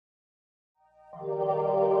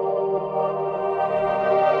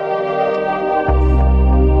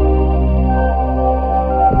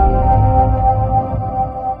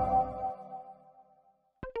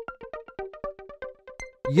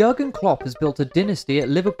Jurgen Klopp has built a dynasty at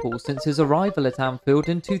Liverpool since his arrival at Anfield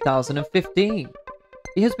in 2015.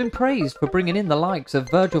 He has been praised for bringing in the likes of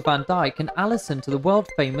Virgil van Dijk and Alisson to the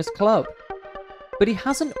world-famous club. But he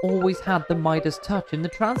hasn't always had the Midas touch in the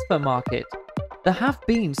transfer market. There have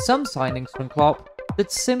been some signings from Klopp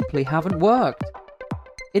that simply haven't worked.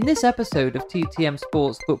 In this episode of TTM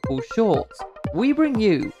Sports Football Shorts, we bring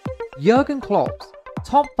you Jurgen Klopp's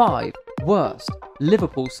Top 5 Worst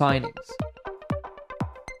Liverpool Signings.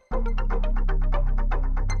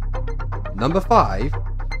 Number 5.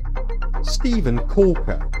 Steven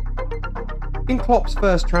Corker. In Klopp's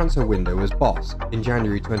first transfer window as boss in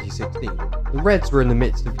January 2016, the Reds were in the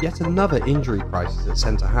midst of yet another injury crisis at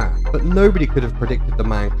centre-half, but nobody could have predicted the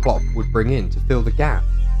man Klopp would bring in to fill the gap.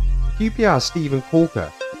 QPR's Steven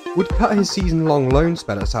Corker would cut his season-long loan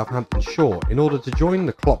spell at Southampton short in order to join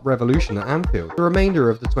the Klopp revolution at Anfield the remainder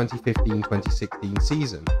of the 2015-2016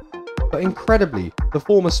 season. But incredibly, the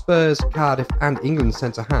former Spurs, Cardiff and England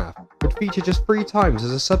centre-half would feature just 3 times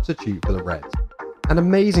as a substitute for the Reds, and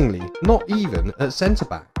amazingly, not even at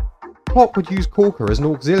centre-back. Klopp would use Corker as an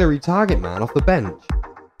auxiliary target man off the bench.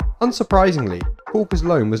 Unsurprisingly, Corker's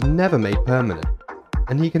loan was never made permanent,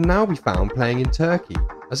 and he can now be found playing in Turkey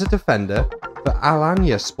as a defender for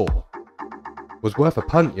Alanyaspor. Was worth a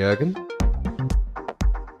punt, Jurgen.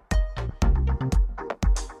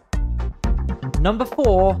 Number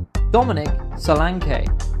 4. Dominic Solanke.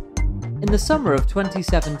 In the summer of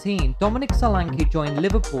 2017, Dominic Solanke joined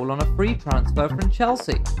Liverpool on a free transfer from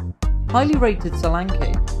Chelsea. Highly rated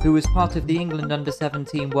Solanke, who was part of the England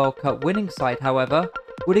Under-17 World Cup winning side, however,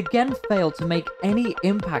 would again fail to make any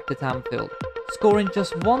impact at Anfield, scoring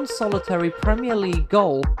just 1 solitary Premier League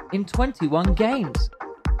goal in 21 games.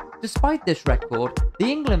 Despite this record, the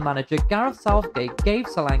England manager Gareth Southgate gave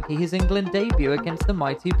Solanke his England debut against the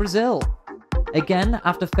mighty Brazil. Again,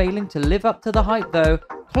 after failing to live up to the hype though,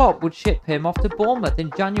 Klopp would ship him off to Bournemouth in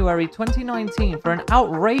January 2019 for an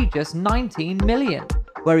outrageous 19 million,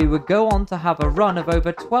 where he would go on to have a run of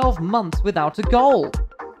over 12 months without a goal.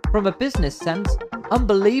 From a business sense,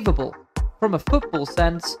 unbelievable. From a football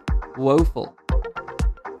sense, woeful.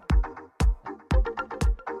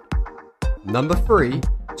 Number 3.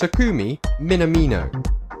 Takumi Minamino.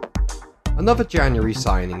 Another January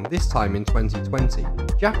signing, this time in 2020,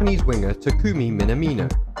 Japanese winger Takumi Minamino.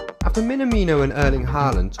 After Minamino and Erling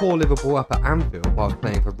Haaland tore Liverpool up at Anfield whilst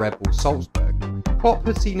playing for Red Bull Salzburg, Klopp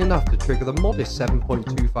had seen enough to trigger the modest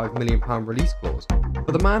 £7.25 million release clause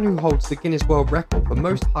for the man who holds the Guinness World Record for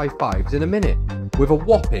most high fives in a minute, with a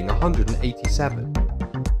whopping 187.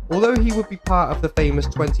 Although he would be part of the famous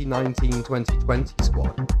 2019-2020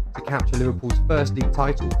 squad to capture Liverpool's first league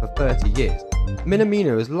title for 30 years,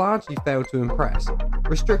 Minamino has largely failed to impress,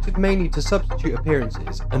 restricted mainly to substitute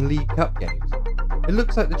appearances and League Cup games. It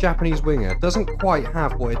looks like the Japanese winger doesn't quite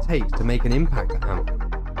have what it takes to make an impact at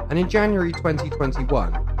Anfield, and in January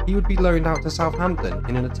 2021, he would be loaned out to Southampton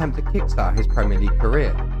in an attempt to kickstart his Premier League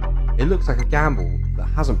career. It looks like a gamble that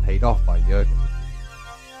hasn't paid off by Jurgen.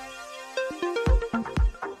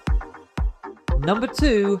 Number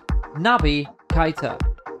 2. Naby Keita.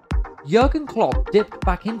 Jurgen Klopp dipped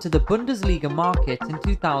back into the Bundesliga market in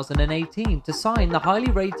 2018 to sign the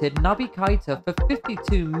highly rated Naby Keita for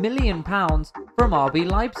 £52 million from RB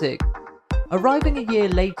Leipzig. Arriving a year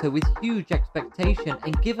later with huge expectation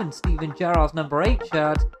and given Steven Gerrard's number 8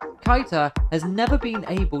 shirt, Keita has never been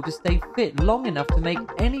able to stay fit long enough to make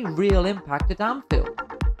any real impact at Anfield.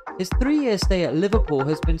 His 3-year stay at Liverpool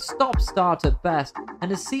has been stop-start at best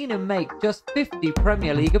and has seen him make just 50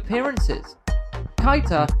 Premier League appearances.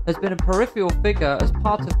 Keita has been a peripheral figure as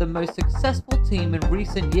part of the most successful team in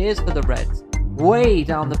recent years for the Reds, way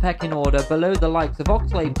down the pecking order below the likes of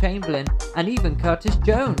Oxlade-Chamberlain and even Curtis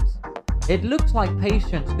Jones. It looks like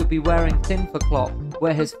patience could be wearing thin for Klopp,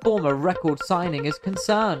 where his former record signing is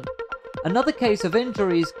concerned. Another case of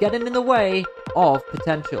injuries getting in the way of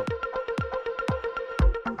potential.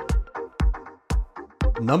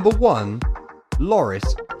 Number 1. Loris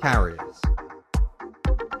Karius.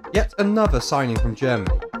 Yet another signing from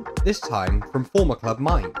Germany, this time from former club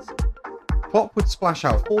Mainz. Klopp would splash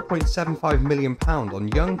out £4.75 million on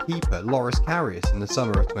young keeper Loris Karius in the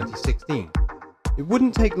summer of 2016. It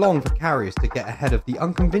wouldn't take long for Karius to get ahead of the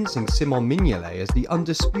unconvincing Simon Mignolet as the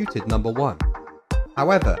undisputed number 1.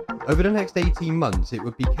 However, over the next 18 months it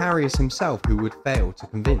would be Karius himself who would fail to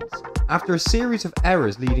convince. After a series of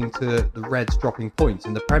errors leading to the Reds dropping points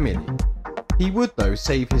in the Premier League, he would though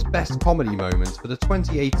save his best comedy moments for the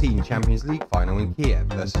 2018 Champions League final in Kiev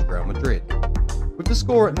versus Real Madrid. With the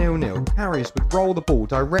score at 0-0, Karius would roll the ball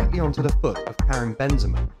directly onto the foot of Karim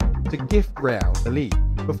Benzema, to gift Real the lead,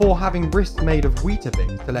 before having wrists made of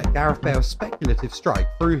Weetabix to let Gareth Bale's speculative strike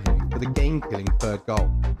through him for the game-killing third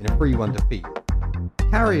goal in a 3-1 defeat.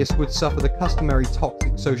 Karius would suffer the customary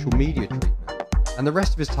toxic social media treatment, and the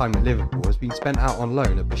rest of his time at Liverpool has been spent out on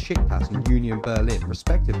loan at Besiktas and Union Berlin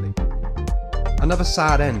respectively. Another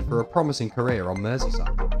sad end for a promising career on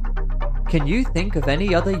Merseyside. Can you think of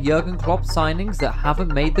any other Jurgen Klopp signings that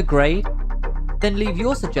haven't made the grade? Then leave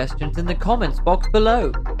your suggestions in the comments box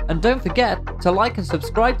below. And don't forget to like and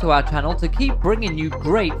subscribe to our channel to keep bringing you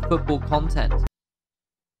great football content.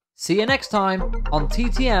 See you next time on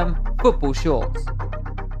TTM Football Shorts.